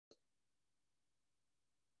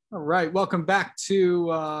All right, welcome back to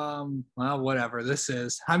well, whatever this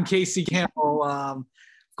is. I'm Casey Campbell. Of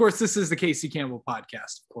course, this is the Casey Campbell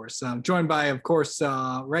podcast. Of course, I'm joined by, of course,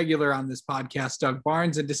 regular on this podcast, Doug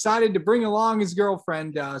Barnes, and decided to bring along his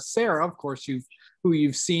girlfriend, Sara. Of course, who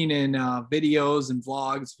you've seen in videos and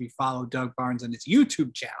vlogs. If you follow Doug Barnes on his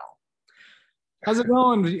YouTube channel. How's it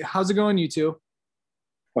going? How's it going, you two?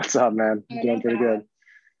 What's up, man? I'm doing pretty good.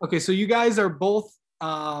 Okay, so you guys are both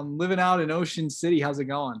living out in Ocean City. How's it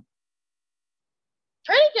going?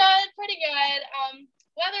 Pretty good.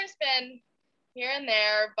 Weather's been here and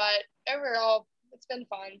there, but overall it's been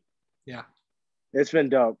fun. Yeah, it's been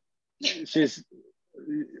dope.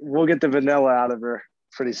 We'll get the vanilla out of her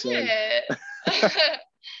pretty soon. Yeah.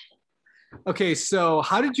 Okay, so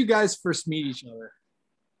how did you guys first meet each other?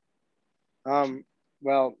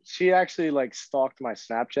 Well, she actually stalked my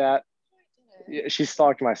Snapchat. She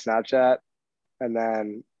stalked my Snapchat, and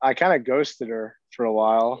then I kind of ghosted her for a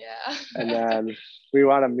while. Yeah. And then we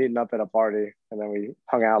wound up meeting up at a party, and then we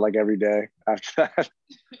hung out every day after that.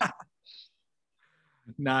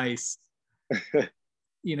 Nice.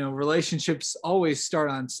 Relationships always start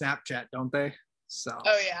on Snapchat, don't they? So.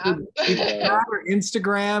 Oh yeah. Or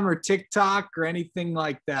Instagram or TikTok or anything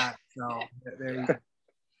like that. So there you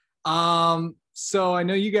go. So I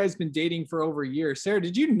know you guys been dating for over a year. Sara,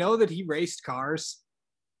 did you know that he raced cars?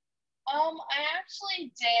 I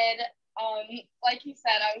actually did. Like you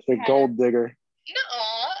said, I was the gold digger. No,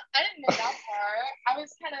 I didn't know that part. I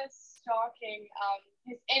was kind of stalking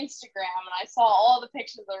his Instagram, and I saw all the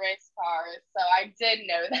pictures of the race cars, so I did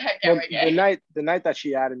know that. The night that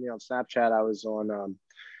she added me on Snapchat, I was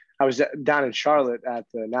down in Charlotte at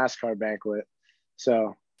the NASCAR banquet,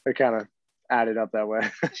 so it kind of added up that way.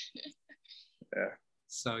 Yeah.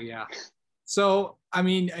 So I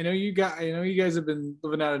mean, I know you guys have been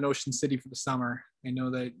living out in Ocean City for the summer. I know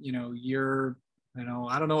that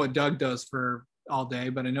I don't know what Doug does for all day,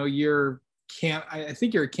 but I know you're camp. I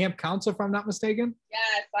think you're a camp counselor, if I'm not mistaken.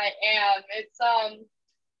 Yes, I am. It's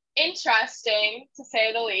interesting to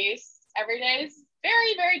say the least. Every day is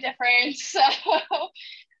very, very different. So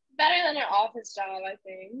better than an office job, I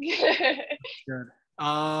think. Good.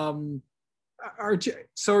 Are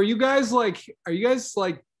you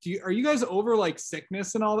guys over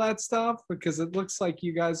sickness and all that stuff? Because it looks like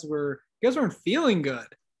you guys weren't feeling good.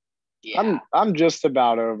 Yeah. I'm just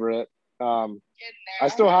about over it. I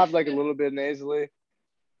still have a little bit nasally,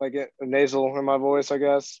 a nasal in my voice, I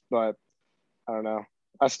guess, but I don't know.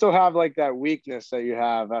 I still have that weakness that you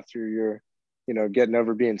have after you're, getting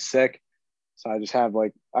over being sick. So I just have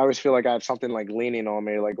I always feel like I have something leaning on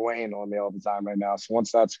me, weighing on me all the time right now. So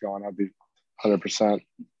once that's gone, I'll be 100%.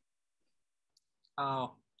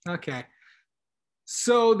 Oh, okay.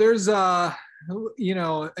 So there's Sara,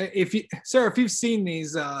 if you've seen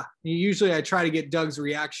these, usually I try to get Doug's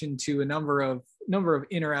reaction to a number of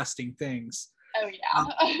interesting things. Oh yeah.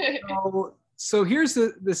 So here's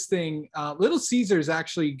this thing. Little Caesars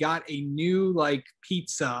actually got a new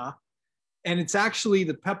pizza, and it's actually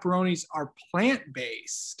the pepperonis are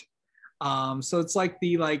plant-based. So it's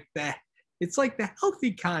it's the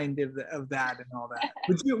healthy kind of that and all that.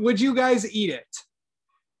 Would you guys eat it?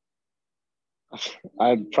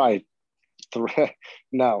 I'd probably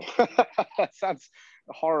no. That sounds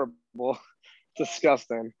horrible,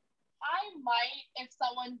 disgusting. I might if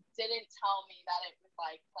someone didn't tell me that it was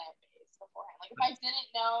plant-based beforehand. If I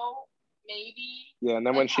didn't know, maybe. Yeah, and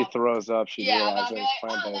then when she throws up, she realizes it's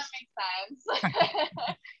plant-based. Oh, that makes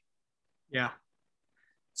sense. Yeah.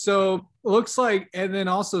 So it looks like, and then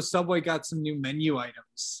also Subway got some new menu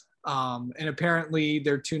items. And apparently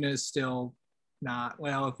their tuna is still not,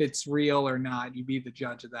 well, if it's real or not, you be the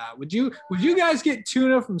judge of that. Would you guys get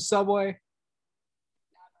tuna from Subway?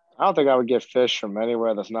 I don't think I would get fish from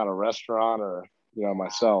anywhere that's not a restaurant or,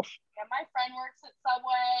 myself. Yeah, my friend works at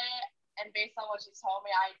Subway, and based on what she told me,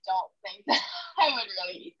 I don't think that I would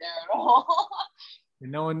really eat there at all.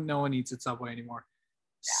 No one eats at Subway anymore.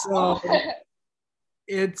 No. So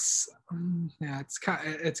it's kind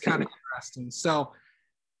of interesting. So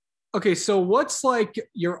okay, so what's the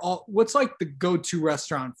go-to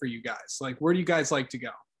restaurant for you guys? Where do you guys like to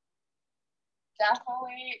go?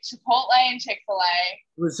 Definitely Chipotle and Chick-fil-A.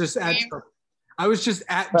 I was just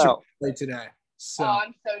at Chipotle today. So. Oh,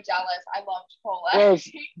 I'm so jealous. I love Chipotle.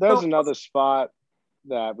 There's another spot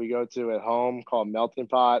that we go to at home called Melting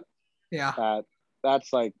Pot. Yeah. That's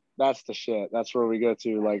the shit. That's where we go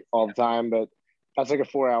to all the time, but that's a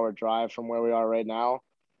 4-hour drive from where we are right now.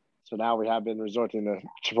 So now we have been resorting to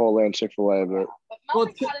Chipotle and Chick-fil-A. But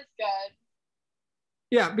Melting Pot is good.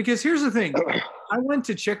 Yeah, because here's the thing. I went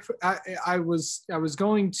to I was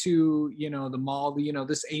going to, the mall,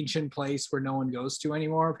 this ancient place where no one goes to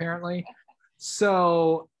anymore, apparently.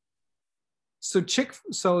 So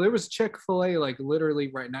there was Chick-fil-A like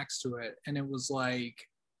literally right next to it. And it was like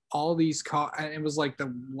all these and it was like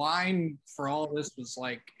the line for all this was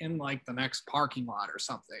like in like the next parking lot or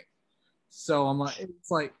something. So I'm like,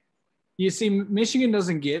 it's like, you see, Michigan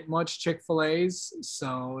doesn't get much Chick-fil-A's,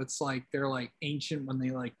 so it's like they're like ancient when they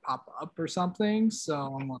like pop up or something. So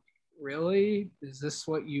I'm like, really? Is this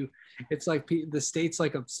what you? It's like the state's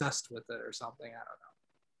like obsessed with it or something. I don't know.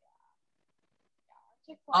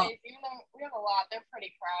 Chick-fil-A's, even though we have a lot, they're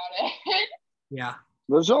pretty crowded. Yeah.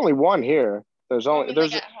 There's only one here. There's only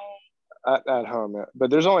like at home. At home, yeah.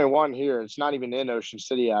 But there's only one here. It's not even in Ocean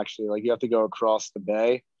City actually. Like you have to go across the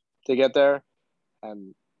bay to get there,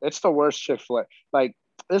 and it's the worst Chick-fil-A. Like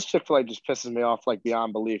this Chick-fil-A just pisses me off like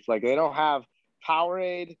beyond belief. Like they don't have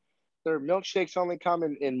Powerade. Their milkshakes only come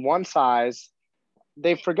in one size.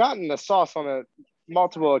 They've forgotten the sauce on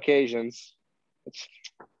multiple occasions.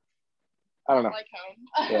 I don't know. Like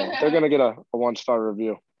home. Yeah, they're gonna get a 1-star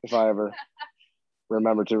review if I ever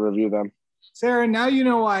remember to review them. Sarah, now you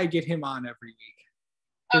know why I get him on every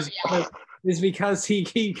week. Yeah. Is because he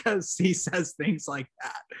says things like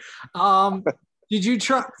that. Did you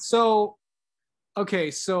try? So, okay.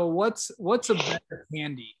 So what's a better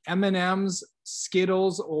candy? M&Ms,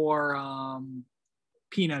 Skittles, or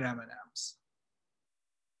peanut M&Ms?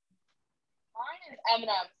 Mine is M&Ms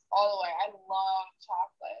all the way. I love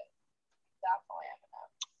chocolate. Definitely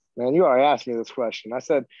M&Ms. Man, you already asked me this question. I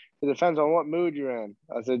said it depends on what mood you're in.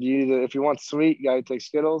 I said if you want sweet, you gotta take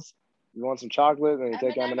Skittles. If you want some chocolate, then you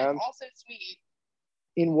take M&Ms. Also sweet.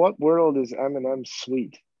 In what world is M&Ms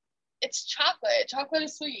sweet? It's chocolate. Chocolate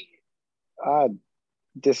is sweet. I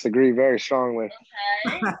disagree very strongly.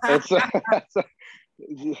 Okay.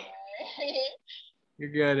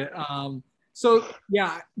 You're good. So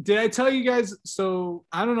yeah, did I tell you guys? So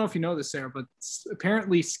I don't know if you know this, Sarah, but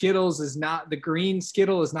apparently Skittles is not the green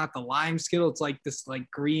Skittle is not the lime Skittle. It's like this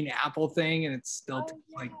like green apple thing, and it's still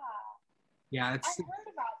like it's. I heard about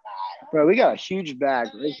that. Bro, we got a huge bag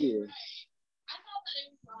right here. I thought that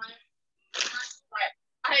it was lime.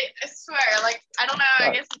 I swear, like I don't know.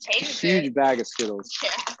 I guess it changes. Huge bag of Skittles.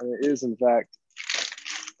 Yeah. And it is in fact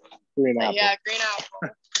green apple. Yeah, green apple.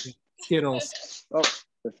 Skittles. Oh,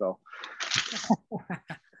 it fell.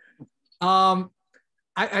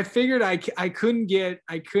 I figured I couldn't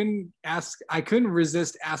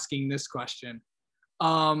resist asking this question.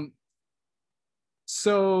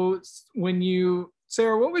 So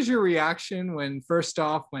Sarah, what was your reaction when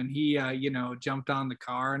he jumped on the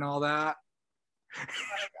car and all that? Oh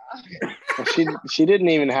my God. Well, she didn't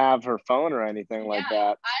even have her phone or anything like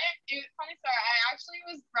that. Funny story. I actually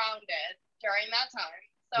was grounded during that time,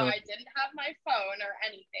 so I didn't have my phone or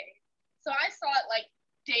anything. So I saw it like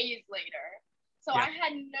days later. So I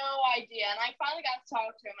had no idea, and I finally got to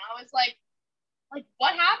talk to him. I was like,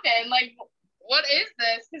 what happened? Like, what is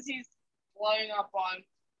this? Because he's blowing up on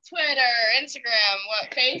Twitter, Instagram,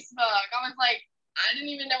 Facebook. I was like, I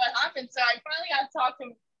didn't even know what happened. So I finally got to talk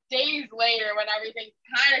to him days later when everything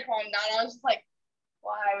kind of calmed down. I was just like,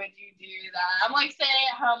 why would you do that? I'm like staying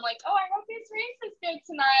at home, like, oh, I hope his race is good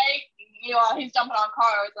tonight. While he's jumping on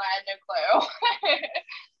cars, and I had no clue.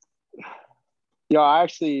 Yeah,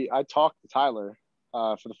 I talked to Tyler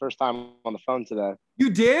for the first time on the phone today. You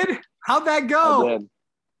did? How'd that go? I did.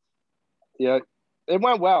 Yeah, it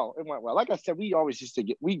went well. Like I said, we always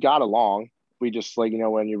we got along. We just like,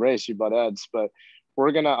 when you race, you butt heads. But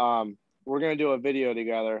we're gonna do a video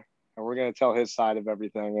together, and we're gonna tell his side of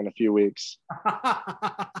everything in a few weeks.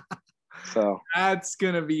 So that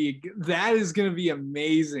is gonna be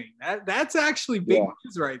amazing. That's actually big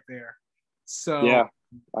news right there. So yeah,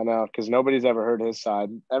 I know, because nobody's ever heard his side.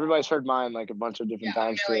 Everybody's heard mine like a bunch of different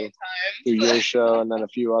times through your show and then a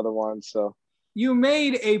few other ones. So you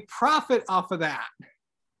made a profit off of that.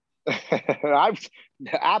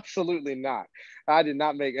 Absolutely not. I did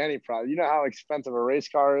not make any profit. You know how expensive a race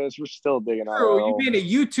car is? We're still digging out. You made a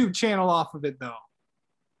YouTube channel off of it, though.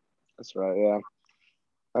 That's right, yeah.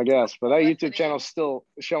 I guess, but that YouTube channel's still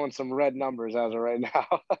showing some red numbers as of right now.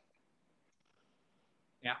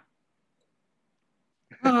 Yeah.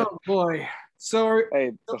 Oh boy. So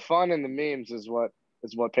hey, the fun and the memes is what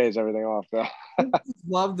pays everything off, though.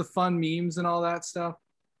 Love the fun memes and all that stuff.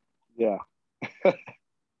 Yeah.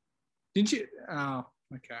 Did you? Oh,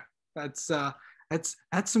 okay. That's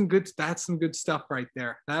some good stuff right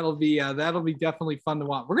there. That'll be definitely fun to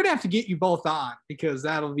watch. We're gonna have to get you both on because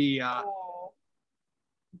that'll be That's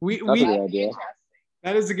a good idea.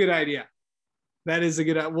 That is a good idea. That is a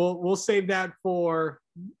good. We'll save that for,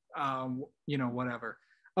 whatever.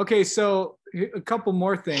 Okay, so a couple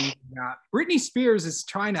more things. Britney Spears is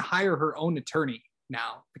trying to hire her own attorney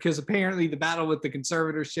now because apparently the battle with the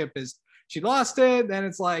conservatorship is she lost it. Then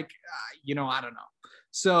it's like, I don't know.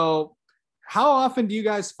 So, how often do you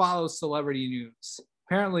guys follow celebrity news?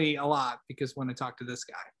 Apparently, a lot because when I talk to this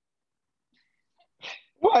guy.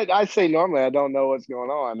 Well, I say normally I don't know what's going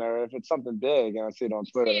on, or if it's something big and I see it on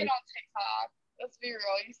Twitter. You see it on TikTok. Let's be real.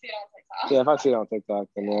 You see it on TikTok. Yeah, if I see it on TikTok,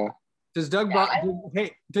 then yeah.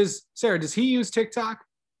 Does Sarah, does he use TikTok?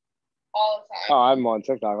 All the time. Oh, I'm on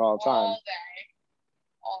TikTok all the time. All day.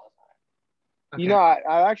 All the time. Okay.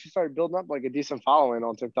 I actually started building up like a decent following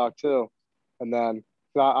on TikTok too. And then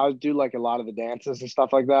I would do like a lot of the dances and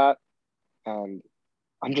stuff like that. And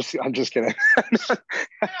I'm just kidding. I was like,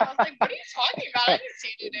 what are you talking about? I didn't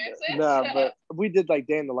see you do dances. No, but we did like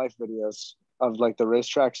day in the life videos of like the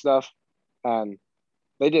racetrack stuff. And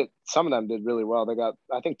some of them did really well.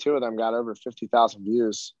 I think 2 of them got over 50,000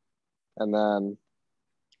 views. And then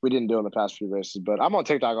we didn't do in the past few races, but I'm on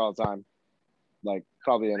TikTok all the time, like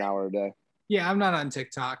probably an hour a day. Yeah, I'm not on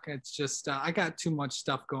TikTok. It's just I got too much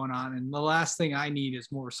stuff going on, and the last thing I need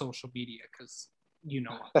is more social media because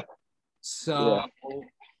So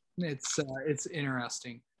yeah. It's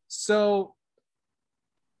interesting. So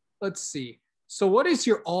let's see. So what is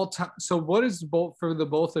your all-time? So what is for the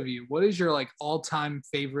both of you? What is your like all-time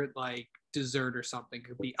favorite like dessert or something?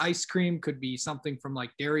 Could be ice cream, could be something from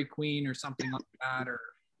like Dairy Queen or something like that, or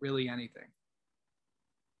really anything.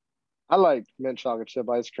 I like mint chocolate chip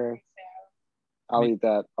ice cream. I'll eat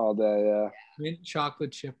that all day. Yeah. Mint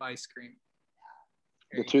chocolate chip ice cream.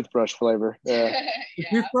 The toothbrush flavor. Yeah. The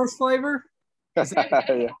toothbrush flavor?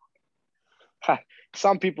 Yeah.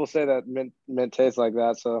 Some people say that mint tastes like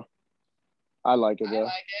that, so I like it though. I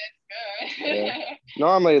like it. It's good. Yeah.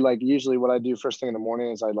 Normally, like usually what I do first thing in the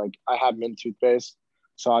morning is I have mint toothpaste.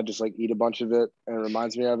 So I just like eat a bunch of it and it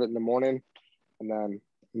reminds me of it in the morning. And then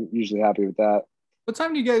I'm usually happy with that. What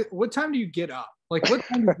time do you get up? Like what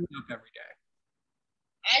time do you get up every day?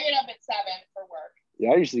 I get up at 7 for work.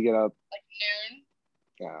 Yeah, I usually get up like noon.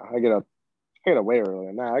 Yeah, I get up way earlier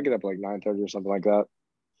than that. I get up like 9:30 or something like that.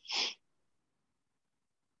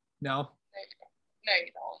 No. No,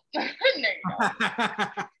 you don't. No, you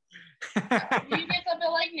don't. He gets up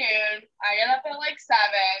at like noon. I get up at like 7.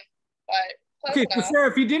 But okay, so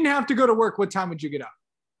Sarah, if you didn't have to go to work, what time would you get up?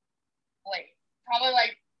 Late. Probably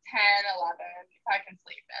like 10, 11. If I can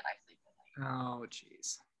sleep in, I sleep in. Oh,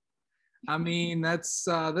 jeez. I mean, that's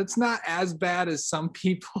not as bad as some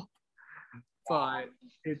people, but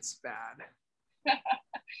it's bad.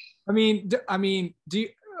 I mean, do you?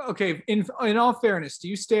 Okay, in all fairness, do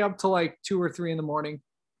you stay up till like 2 or 3 in the morning?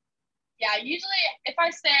 Yeah, usually if I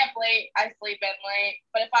stay up late, I sleep in late.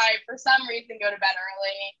 But if I, for some reason, go to bed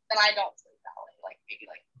early, then I don't sleep that late. Like maybe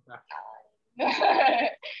like 9.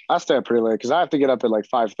 I stay up pretty late because I have to get up at like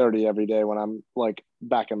 5:30 every day when I'm like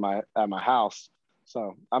back at my house.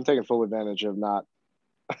 So I'm taking full advantage of not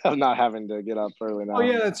having to get up early now. Oh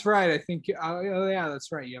yeah, that's right. I think. Oh yeah,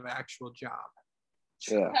 that's right. You have an actual job.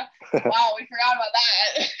 Yeah. Wow, we forgot about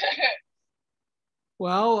that.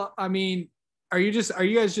 Well, I mean, are you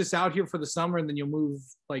guys just out here for the summer and then you'll move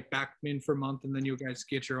like back in for a month and then you guys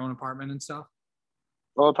get your own apartment and stuff?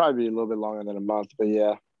 Well, it'll probably be a little bit longer than a month, but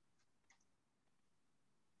yeah.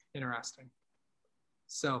 Interesting.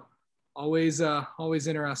 So always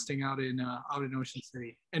interesting out in Ocean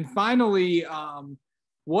City. And finally,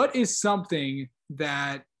 what is something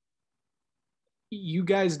that you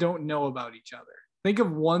guys don't know about each other? Think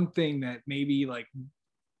of one thing that maybe like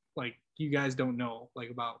you guys don't know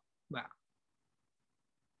like about that.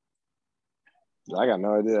 I got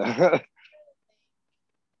no idea. There was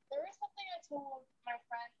something I told my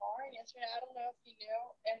friend Lauren yesterday. I don't know if you knew.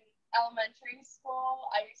 In elementary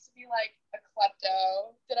school, I used to be like a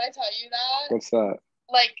klepto. Did I tell you that? What's that?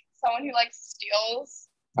 Like someone who like steals.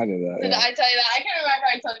 I knew that. Did I tell you that? I can't remember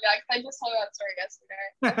I told you that because I just told you that story yesterday.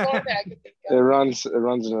 That's the only thing I could think of. It runs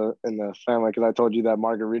in the family because I told you that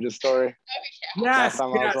margarita story. Oh, yeah.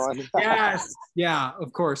 Yes. Yeah,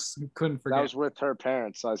 of course. Couldn't forget. That was with her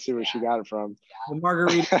parents, so I see where she got it from. The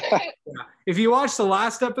margarita. Yeah. If you watched the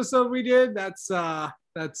last episode we did,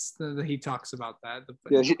 he talks about that.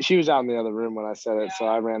 Yeah, she was out in the other room when I said it, so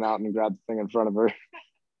I ran out and grabbed the thing in front of her.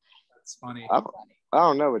 That's funny. I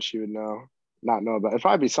don't know what she would not know about. It'd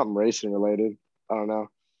probably be something racing related. I don't know.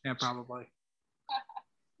 Yeah, probably.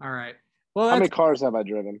 All right. Well, how many cars have I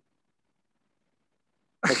driven?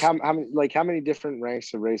 Like how many different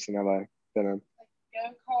ranks of racing have I been in? Like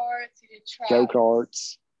go-karts, you did trucks.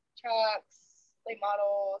 Go-karts. Trucks, late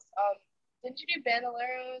models, Didn't you do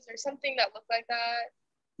Bandoleros or something that looked like that?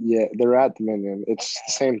 Yeah, they're at Dominion. It's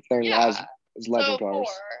the same thing as Legend so Cars. 4.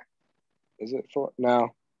 Is it 4? No,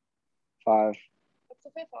 5. What's the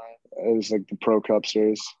 5th one? It was like the Pro Cup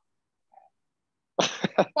series.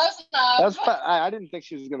 Close enough. I didn't think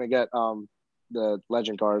she was gonna get the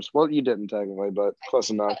Legend Cars. Well, you didn't technically, but close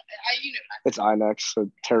enough. You knew that. It's INEX, a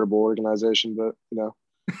terrible organization, but you know.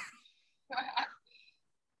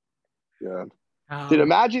 Yeah. Dude,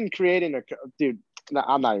 imagine creating dude. No,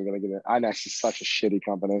 I'm not even gonna get it. INEX is such a shitty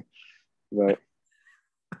company, but.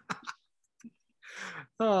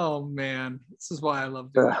 Oh man, this is why I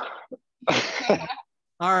love doing it.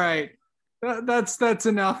 All right, that's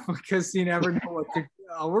enough because you never know what could.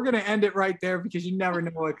 We're gonna end it right there because you never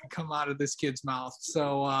know what could come out of this kid's mouth.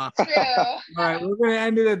 So, all right, we're gonna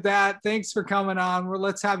end it at that. Thanks for coming on.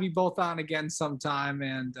 Let's have you both on again sometime.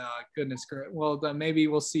 And goodness, great. Well, maybe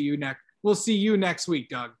we'll see you next. We'll see you next week,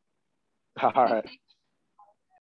 Doug. All right.